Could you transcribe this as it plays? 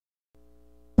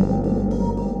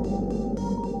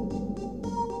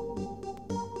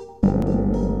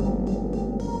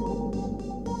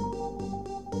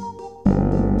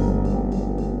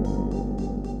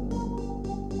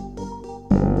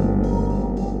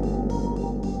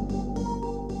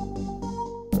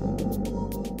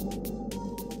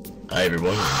Hi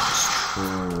everyone,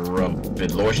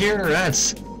 Trumpet Lord here at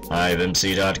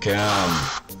HiveMC.com,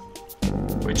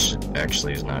 which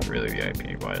actually is not really the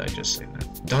IP. Why did I just say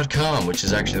that? .com, which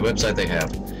is actually the website they have.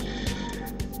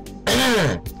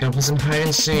 Gonna play some hide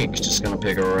and seek. Just gonna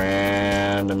pick a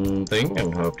random thing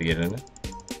and hope to get in it.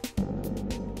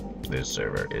 This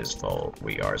server is full.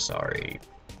 We are sorry.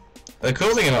 The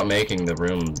cool thing about making the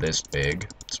room this big,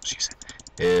 that's what she said,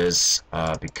 is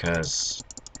because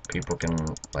people can,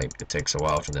 like, it takes a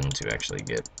while for them to actually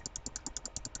get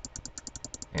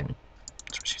in.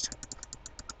 That's what she said.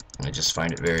 And I just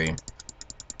find it very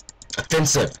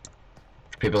offensive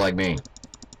for people like me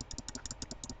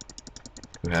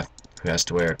who has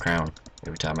to wear a crown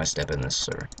every time I step in this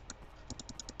server.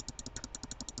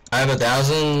 I have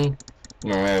 1,000.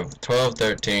 No, I have 12,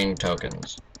 13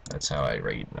 tokens. That's how I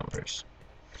read numbers.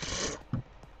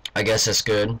 I guess that's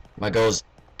good. My goal is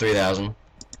 3,000.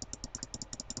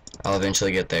 I'll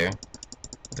eventually get there.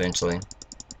 Eventually.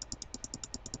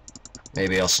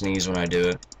 Maybe I'll sneeze when I do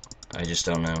it. I just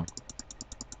don't know.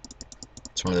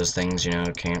 It's one of those things, you know,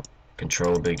 can't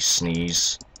control a big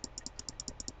sneeze.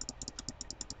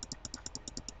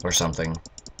 Or something.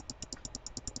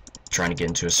 Trying to get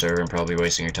into a server and probably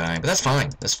wasting your time. But that's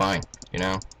fine. That's fine. You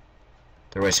know?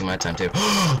 They're wasting my time too.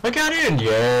 I got in!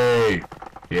 Yay!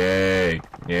 Yay!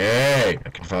 Yay! I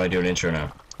can finally do an intro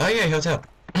now. Oh yeah, hotel.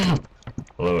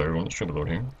 Hello everyone, it's Trumpet Lord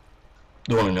here.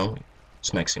 The one and only.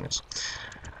 Smexiness.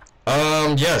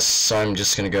 Yes, I'm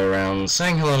just gonna go around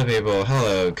saying hello to people.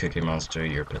 Hello, Cookie Monster,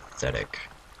 you're pathetic.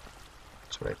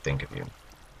 That's what I think of you.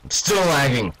 I'm still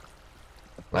lagging!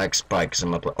 Lag spike, cause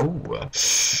I'm up. Oh,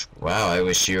 wow, I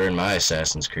wish you were in my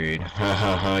Assassin's Creed. Ha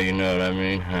ha ha, you know what I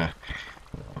mean? Huh.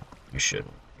 No, you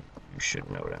shouldn't. You shouldn't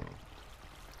know what I mean.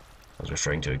 I was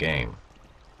referring to a game.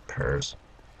 Pervs.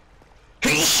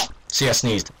 See, I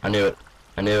sneezed. I knew it.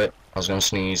 I knew it. I was gonna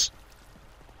sneeze.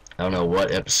 I don't know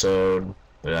what episode,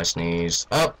 but I sneezed.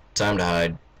 Oh, time to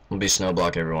hide. I'm gonna be snow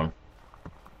block, everyone.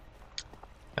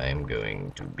 I am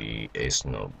going to be a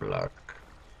snow block.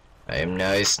 I am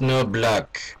now a snow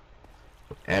block.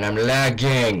 And I'm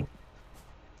lagging.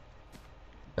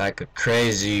 Like a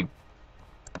crazy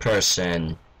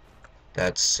person.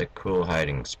 That's a cool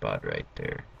hiding spot right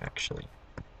there, actually.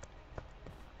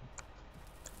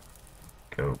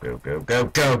 Go, go, go, go,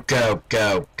 go, go,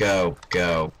 go, go,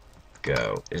 go,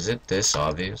 go. Is it this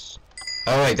obvious?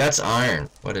 Oh wait, that's iron.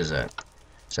 What is that?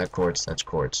 Is that quartz? That's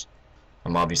quartz.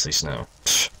 I'm obviously snow.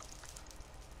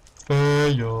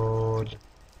 Failed.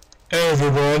 Hey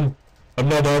everyone! I'm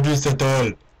not obvious at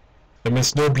all. I'm a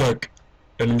snow block.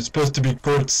 And I'm supposed to be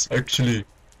quartz, actually.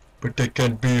 But I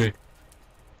can't be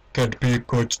a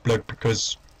quartz block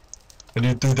because I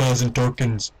need 2,000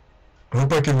 tokens. I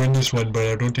hope I can win this one, but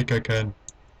I don't think I can.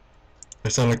 I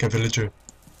sound like a villager.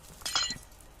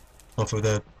 Off of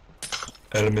that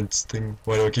elements thing.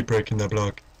 Why do I keep breaking that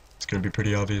block? It's gonna be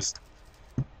pretty obvious.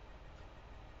 I'm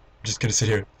just gonna sit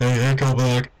here. Hey, hey, cow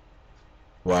block!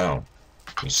 Wow.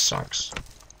 He sucks.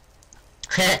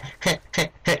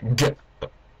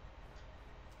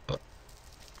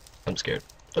 I'm scared.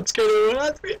 I'm scared.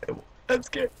 I'm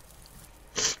scared.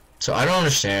 So I don't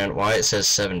understand why it says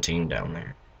 17 down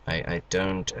there. I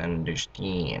don't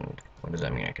understand. What does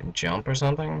that mean? I can jump or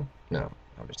something? No,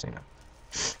 obviously not.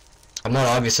 I'm not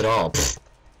obvious at all. Pfft.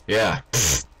 Yeah.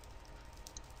 Pfft.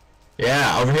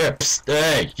 Yeah, over here. Psst.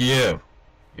 Hey, you.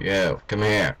 You. Come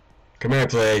here. Come here,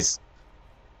 please.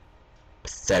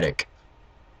 Pathetic.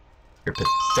 You're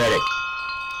pathetic.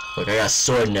 Look, I got a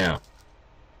sword now.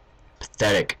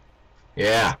 Pathetic.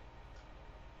 Yeah.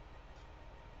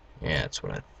 Yeah, that's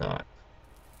what I thought.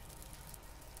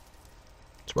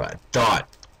 That's what I thought.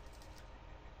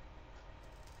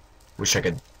 Wish I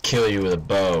could kill you with a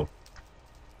bow.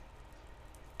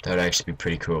 That would actually be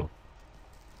pretty cool.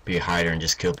 Be a hider and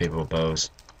just kill people with bows.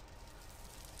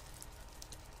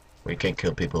 Well, you can't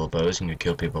kill people with bows, you can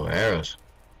kill people with arrows.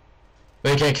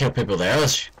 Well, you can't kill people with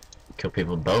arrows. Kill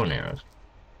people with bow and arrows.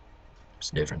 What's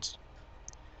the difference?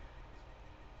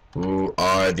 Who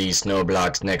are these snow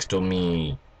blocks next to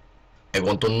me? I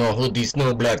want to know who these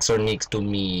snow blocks are next to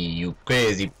me, you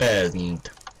crazy peasant.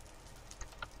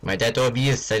 Am I that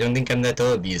obvious? I don't think I'm that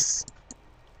obvious.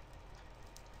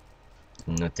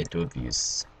 I'm not that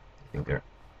obvious. I think they're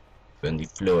on the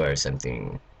floor or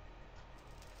something.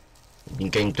 I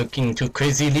think I'm talking too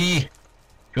crazily.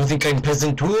 You think I'm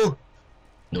peasant too?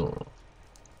 No.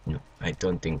 No, I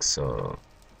don't think so.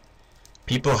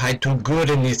 People hide too good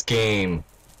in this game.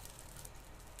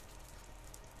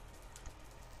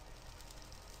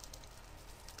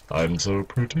 I'm so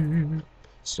pretty,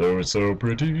 so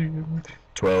pretty.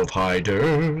 12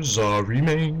 hiders are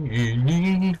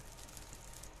remaining.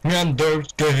 And they're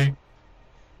gay.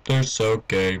 They're so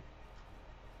gay.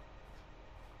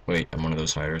 Wait, I'm one of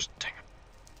those hires. Dang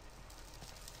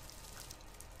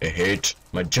it. I hate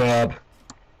my job.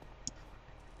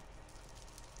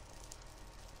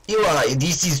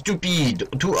 This is stupid.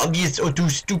 Too obvious or too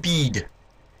stupid.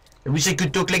 I wish I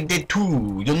could talk like that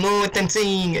too. You know what I'm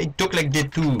saying? I talk like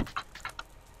that too.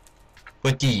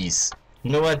 What is?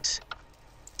 You know what?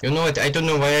 You know what? I don't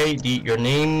know why your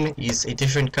name is a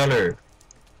different color.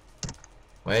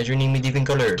 Why is your name a different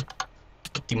color?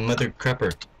 The mother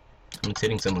crapper. I'm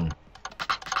hitting someone.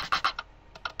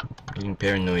 I'm getting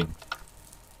paranoid.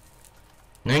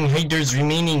 9 haters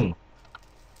remaining.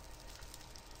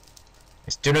 I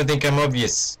still don't think I'm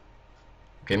obvious.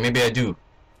 Okay, maybe I do.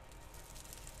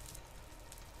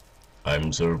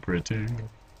 I'm so pretty.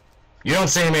 You don't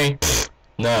see me.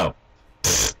 No.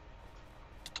 That's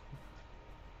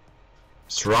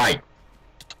right.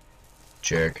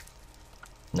 Jerk.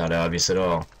 Not obvious at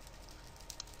all.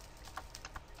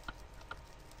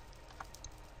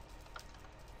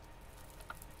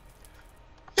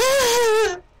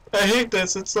 I hate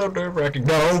this. It's so nerve-wracking.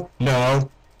 No. No.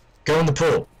 Go in the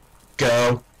pool.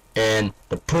 Go in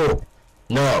the pool.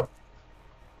 No.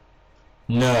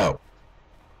 No.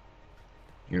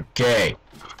 You're gay.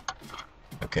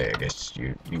 Okay, I guess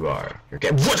you are. You're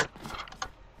gay. What?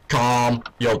 Calm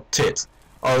your tits.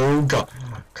 Oh god.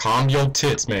 Calm your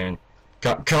tits, man.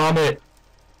 Calm it.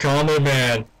 Calm it,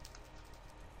 man.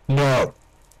 No.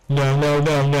 No, no,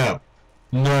 no, no.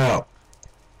 No.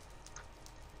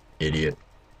 Idiot.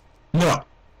 No.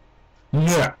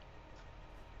 No.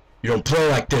 You don't play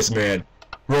like this, man.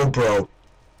 Road bro.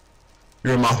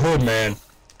 You're in my hood, man.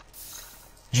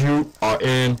 You are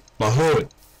in my hood.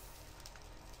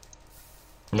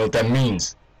 I know what that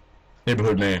means.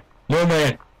 Neighborhood, man. No,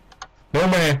 man. No,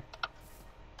 man.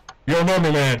 You don't know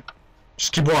me, man.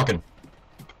 Just keep walking.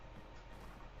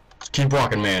 Just keep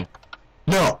walking, man.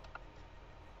 No.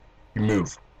 You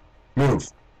move.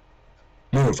 Move.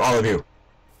 Move, all of you.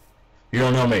 You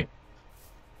don't know me.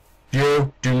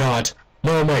 You do not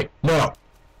know me. No.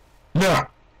 No.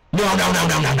 No, no, no,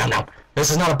 no, no, no, no.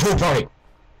 This is not a pool party.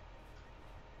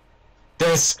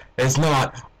 This is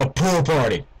not a pool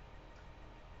party.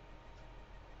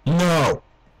 No.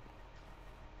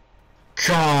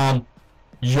 Calm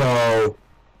yo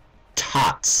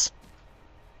tots.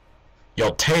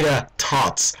 Yo tater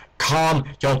tots. Calm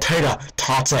yo tater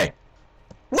tots.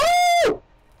 Woo!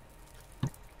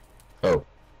 Oh.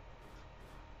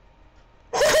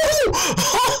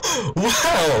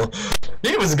 Wow!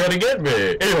 He was gonna get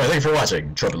me! Anyway, thanks for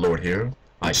watching. Trumpet Lord here.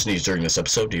 I sneezed during this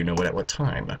episode. Do you know at what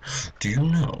time? Do you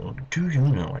know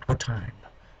at what time?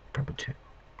 Probably 2.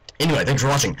 Anyway, thanks for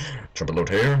watching. Trumpet Lord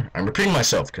here. I'm repeating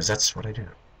myself, because that's what I do.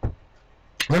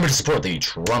 Remember to support the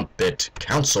Trumpet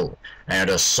Council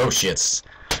and Associates.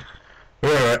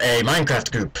 We're a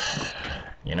Minecraft group,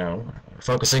 you know,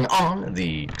 focusing on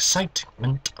the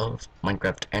excitement of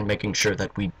Minecraft and making sure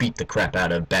that we beat the crap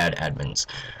out of bad admins,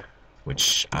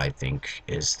 which I think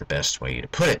is the best way to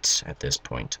put it at this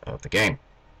point of the game.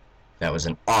 That was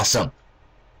an awesome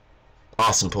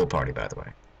pool party, by the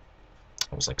way.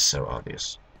 It was like so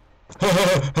obvious.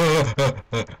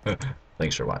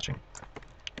 Thanks for watching.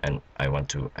 And I want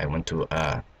to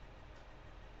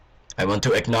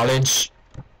acknowledge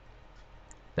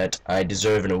that I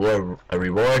deserve a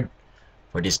reward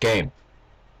for this game.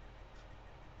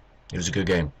 It was a good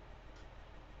game.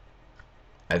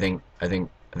 I think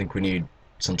we need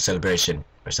some celebration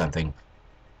or something.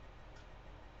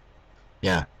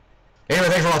 Yeah. Anyway,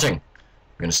 thanks for watching.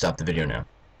 We're gonna stop the video now.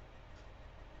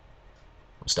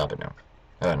 We'll stop it now.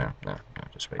 Oh no,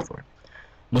 just wait for it.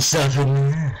 We'll stop it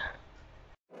now.